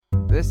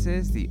This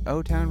is the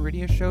O-Town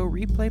Radio Show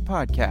Replay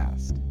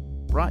Podcast,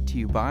 brought to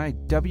you by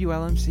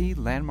WLMC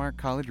Landmark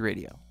College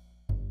Radio.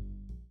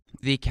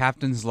 The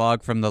captain's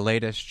log from the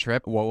latest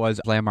trip, what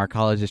was Landmark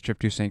College's trip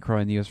to St.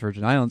 Croix in the U.S.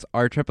 Virgin Islands,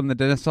 our trip on the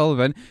Dennis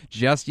Sullivan.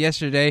 Just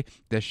yesterday,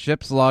 the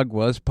ship's log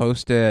was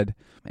posted.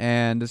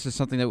 And this is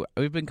something that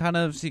we've been kind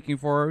of seeking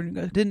for.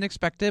 Didn't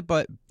expect it,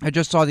 but I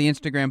just saw the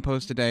Instagram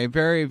post today.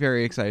 Very,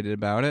 very excited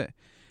about it.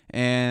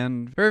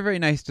 And very, very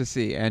nice to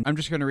see. And I'm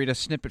just going to read a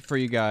snippet for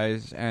you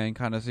guys and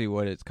kind of see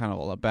what it's kind of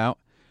all about.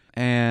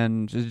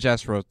 And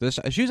Jess wrote this.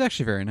 She was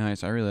actually very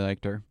nice. I really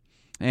liked her.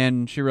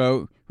 And she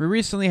wrote, "We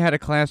recently had a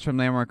class from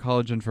Landmark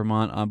College in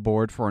Vermont on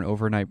board for an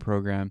overnight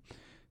program.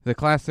 The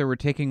class they were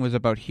taking was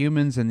about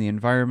humans and the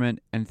environment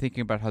and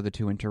thinking about how the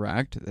two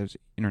interact. There's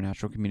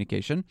international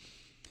communication.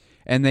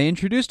 And they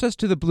introduced us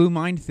to the blue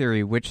mind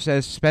theory, which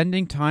says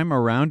spending time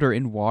around or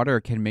in water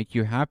can make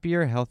you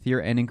happier, healthier,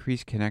 and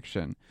increase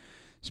connection.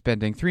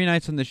 Spending 3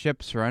 nights on the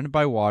ship surrounded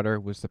by water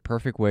was the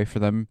perfect way for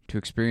them to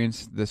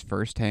experience this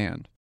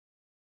firsthand."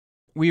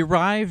 We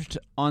arrived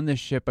on the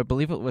ship, I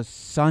believe it was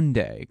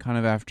Sunday, kind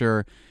of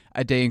after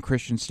a day in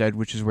Christiansted,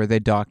 which is where they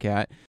dock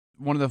at.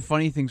 One of the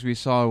funny things we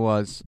saw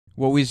was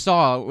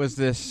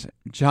this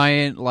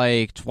giant,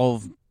 like,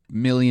 $12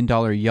 million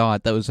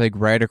yacht that was, like,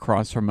 right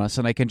across from us.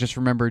 And I can just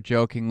remember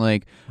joking,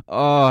 like,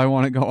 oh, I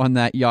want to go on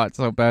that yacht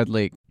so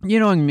badly. You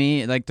knowing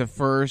me, like, the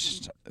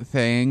first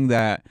thing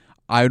that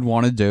I would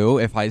want to do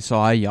if I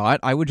saw a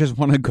yacht, I would just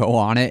want to go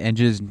on it and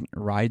just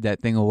ride that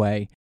thing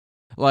away.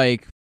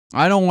 Like,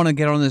 I don't want to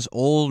get on this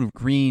old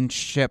green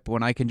ship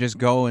when I can just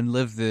go and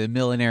live the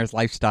millionaire's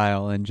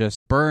lifestyle and just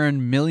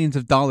burn millions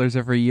of dollars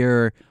every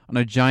year on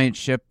a giant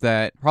ship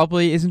that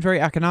probably isn't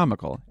very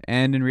economical.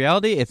 And in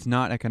reality, it's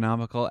not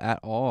economical at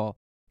all.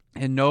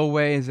 In no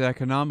way is it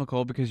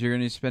economical because you're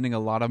going to be spending a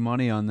lot of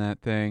money on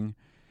that thing.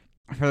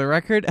 For the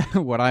record,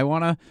 would I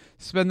want to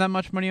spend that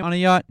much money on a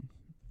yacht?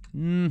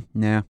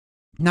 Nah.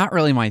 Not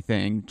really my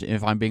thing,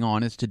 if I'm being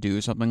honest, to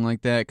do something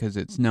like that, because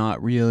it's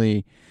not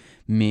really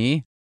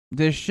me.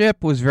 This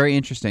ship was very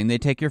interesting. They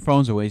take your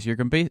phones away, so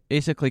you're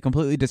basically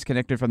completely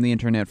disconnected from the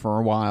internet for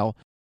a while.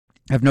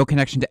 Have no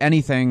connection to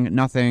anything,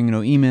 nothing,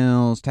 no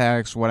emails,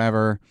 texts,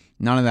 whatever,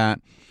 none of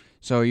that.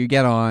 So you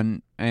get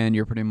on, and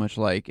you're pretty much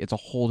like, it's a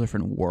whole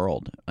different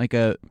world, like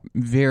a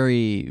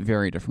very,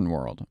 very different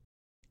world.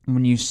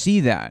 When you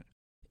see that,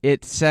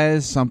 it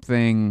says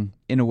something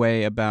in a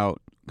way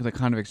about the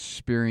kind of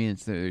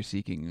experience that they're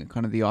seeking,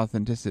 kind of the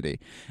authenticity.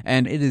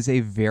 And it is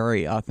a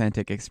very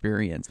authentic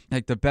experience.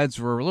 Like, the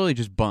beds were really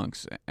just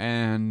bunks,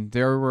 and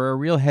there were a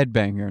real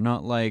headbanger,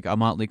 not like a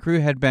Motley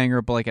Crue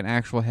headbanger, but like an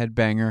actual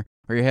headbanger,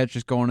 where your head's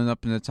just going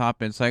up in the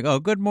top, and it's like, oh,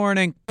 good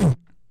morning, and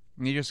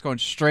you're just going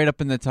straight up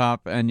in the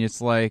top, and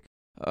it's like,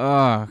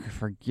 oh,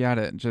 forget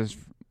it. Just,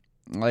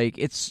 like,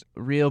 it's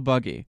real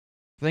buggy.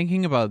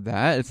 Thinking about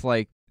that, it's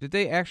like, did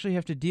they actually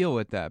have to deal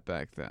with that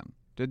back then?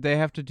 Did they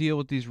have to deal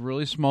with these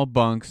really small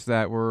bunks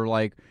that were,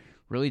 like,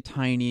 really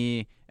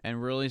tiny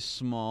and really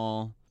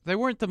small? They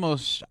weren't the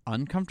most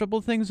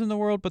uncomfortable things in the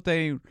world, but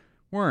they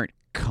weren't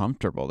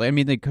comfortable. I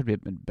mean, they could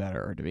have been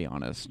better, to be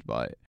honest,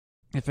 but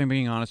if I'm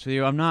being honest with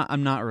you, I'm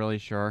not really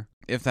sure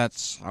if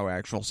that's how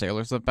actual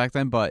sailors lived back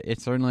then, but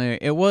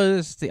it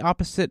was the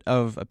opposite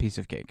of a piece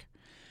of cake.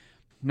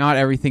 Not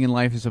everything in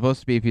life is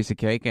supposed to be a piece of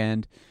cake,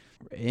 and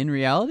in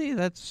reality,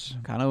 that's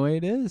kind of the way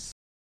it is.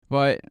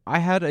 But I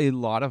had a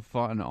lot of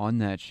fun on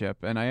that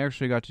ship, and I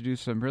actually got to do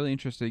some really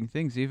interesting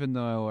things, even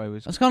though I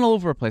was kind of all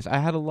over the place. I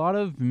had a lot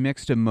of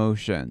mixed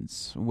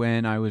emotions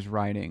when I was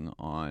riding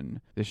on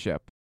the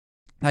ship.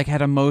 Like, I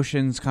had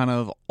emotions kind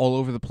of all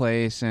over the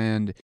place,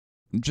 and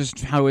just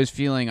how I was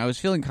feeling. I was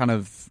feeling kind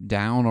of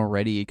down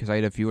already because I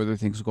had a few other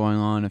things going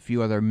on, a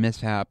few other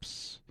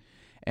mishaps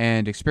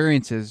and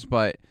experiences,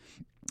 but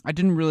I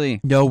didn't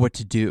really know what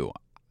to do.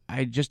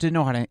 I just didn't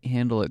know how to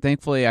handle it.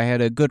 Thankfully, I had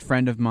a good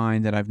friend of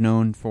mine that I've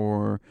known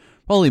for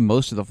probably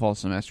most of the fall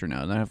semester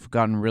now, that I've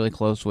gotten really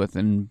close with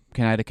and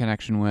had a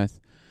connection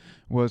with,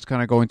 was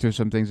kind of going through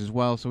some things as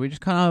well. So we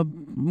just kind of,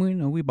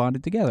 we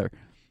bonded together.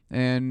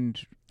 And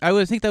I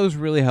would think that was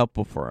really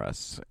helpful for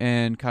us.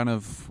 And kind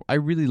of, I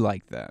really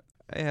liked that.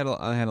 I had a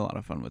lot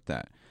of fun with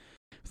that.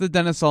 With the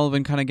Dennis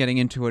Sullivan kind of getting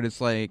into it,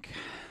 it's like,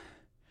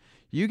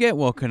 you get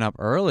woken up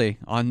early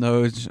on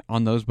those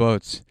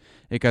boats.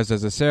 Because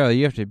as a sailor,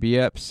 you have to be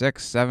up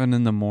 6, 7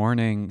 in the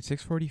morning,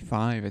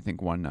 6:45, I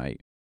think, one night.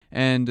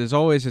 And as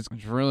always, it's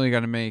really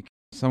going to make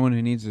someone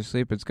who needs to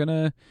sleep, it's going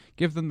to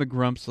give them the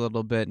grumps a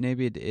little bit.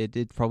 Maybe it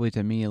did probably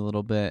to me a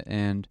little bit.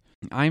 And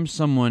I'm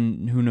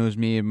someone who knows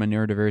me and my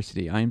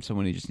neurodiversity. I'm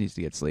someone who just needs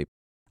to get sleep.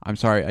 I'm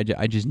sorry,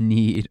 I just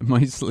need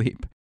my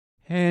sleep.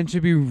 And to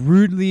be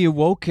rudely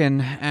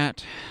awoken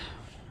at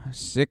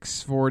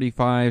 6:45,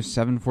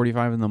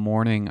 7:45 in the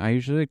morning. I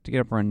usually like to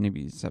get up around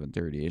maybe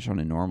 7:30ish on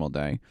a normal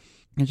day.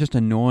 It's just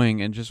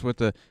annoying, and just with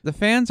the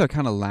fans are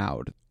kind of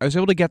loud. I was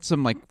able to get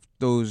some, like,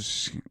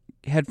 those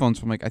headphones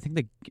from, like, I think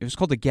it was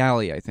called the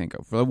Galley, I think.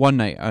 For the one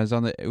night I was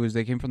on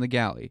they came from the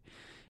Galley.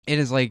 It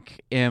is,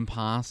 like,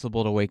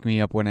 impossible to wake me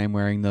up when I'm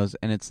wearing those,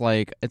 and it's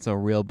like, it's a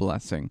real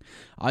blessing.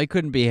 I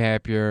couldn't be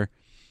happier.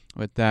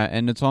 with that.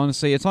 And it's on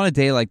a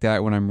day like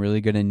that when I'm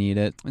really going to need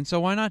it. And so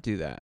why not do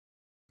that?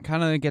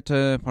 Kind of get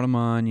to put them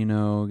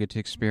on, get to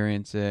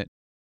experience it.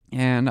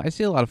 And I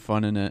see a lot of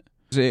fun in it.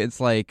 It's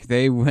like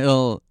they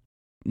will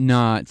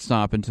not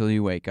stop until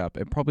you wake up.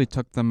 It probably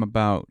took them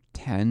about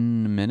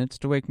 10 minutes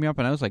to wake me up,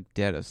 and I was like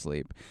dead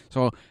asleep.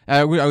 So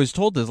I was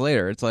told this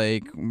later. It's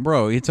like,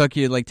 bro, it took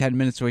you like 10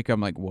 minutes to wake up.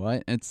 I'm like,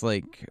 what? It's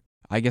like,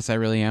 I guess I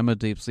really am a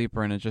deep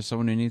sleeper, and it's just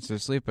someone who needs to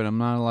sleep, but I'm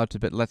not allowed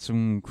to let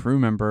some crew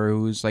member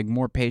who's like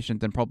more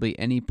patient than probably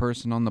any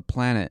person on the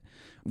planet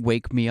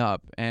wake me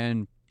up.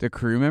 And the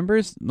crew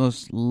members,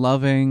 most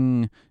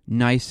loving,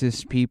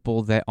 nicest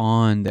people that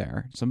on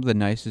there. Some of the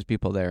nicest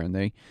people there, and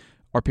they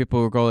are people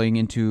who are going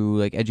into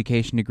like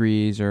education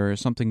degrees or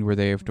something where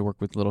they have to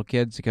work with little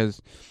kids,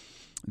 because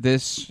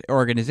this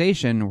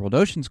organization, World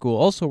Ocean School,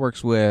 also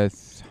works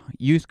with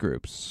youth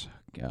groups,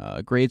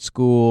 grade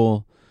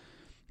school,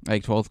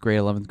 like 12th grade,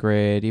 11th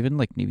grade, even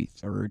like maybe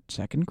 3rd,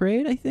 2nd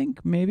grade, I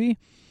think, maybe.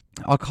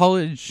 A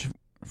college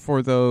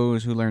for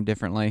those who learn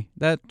differently.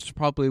 That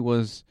probably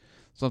was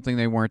something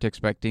they weren't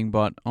expecting,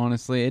 but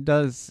honestly, it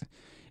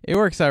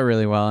works out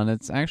really well, and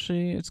it's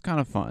kind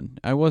of fun.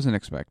 I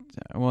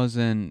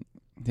wasn't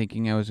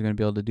thinking I was going to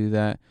be able to do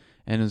that,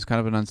 and it was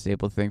kind of an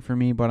unstable thing for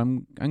me, but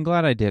I'm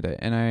glad I did it,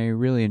 and I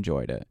really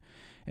enjoyed it.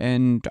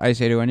 And I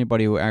say to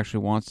anybody who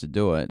actually wants to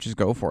do it, just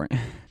go for it.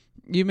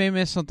 You may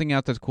miss something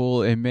out that's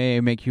cool. It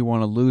may make you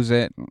want to lose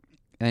it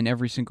in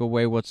every single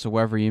way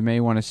whatsoever. You may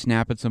want to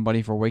snap at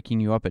somebody for waking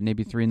you up at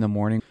maybe 3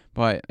 a.m,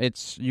 but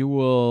you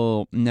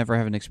will never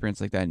have an experience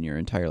like that in your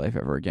entire life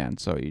ever again.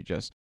 So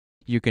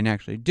you can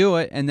actually do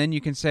it, and then you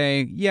can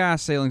say, yeah,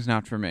 sailing's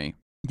not for me.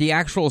 The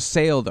actual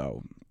sail,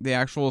 though, the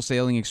actual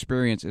sailing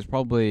experience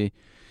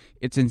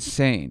it's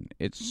insane.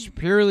 It's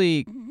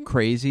purely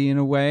crazy in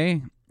a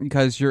way,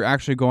 because you're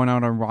actually going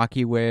out on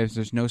rocky waves.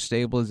 There's no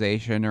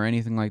stabilization or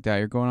anything like that.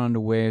 You're going on to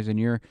waves, and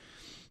you're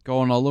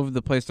going all over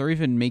the place. They're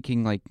even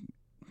making like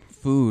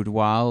food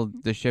while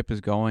the ship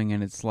is going,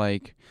 and it's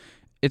like,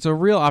 it's a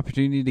real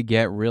opportunity to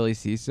get really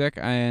seasick.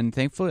 And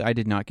thankfully I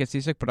did not get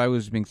seasick, but I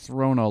was being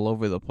thrown all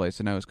over the place,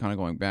 and I was kind of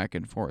going back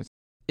and forth.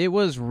 It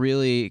was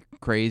really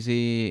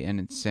crazy and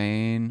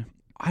insane.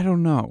 I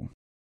don't know.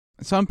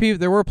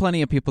 There were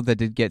plenty of people that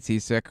did get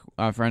seasick.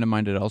 A friend of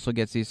mine did also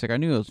get seasick. I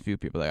knew there was a few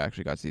people that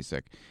actually got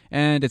seasick,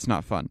 and it's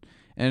not fun.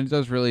 And it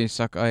does really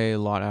suck a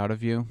lot out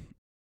of you.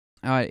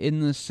 In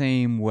the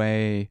same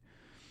way,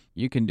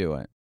 you can do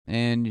it.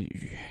 And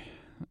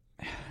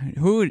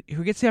who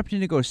gets the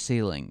opportunity to go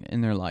sailing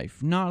in their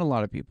life? Not a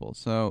lot of people,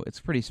 so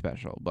it's pretty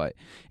special. But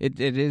it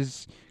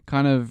is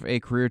kind of a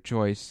career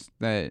choice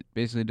that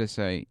basically to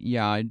say,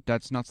 yeah,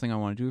 that's not something I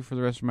want to do for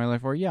the rest of my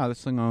life, or yeah,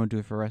 that's something I want to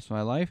do for the rest of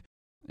my life.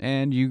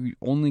 And you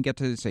only get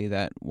to say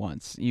that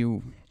once.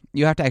 You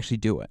have to actually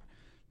do it.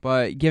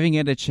 But giving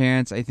it a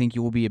chance, I think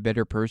you will be a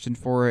better person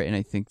for it, and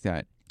I think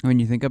that when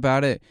you think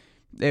about it,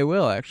 it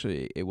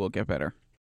will get better.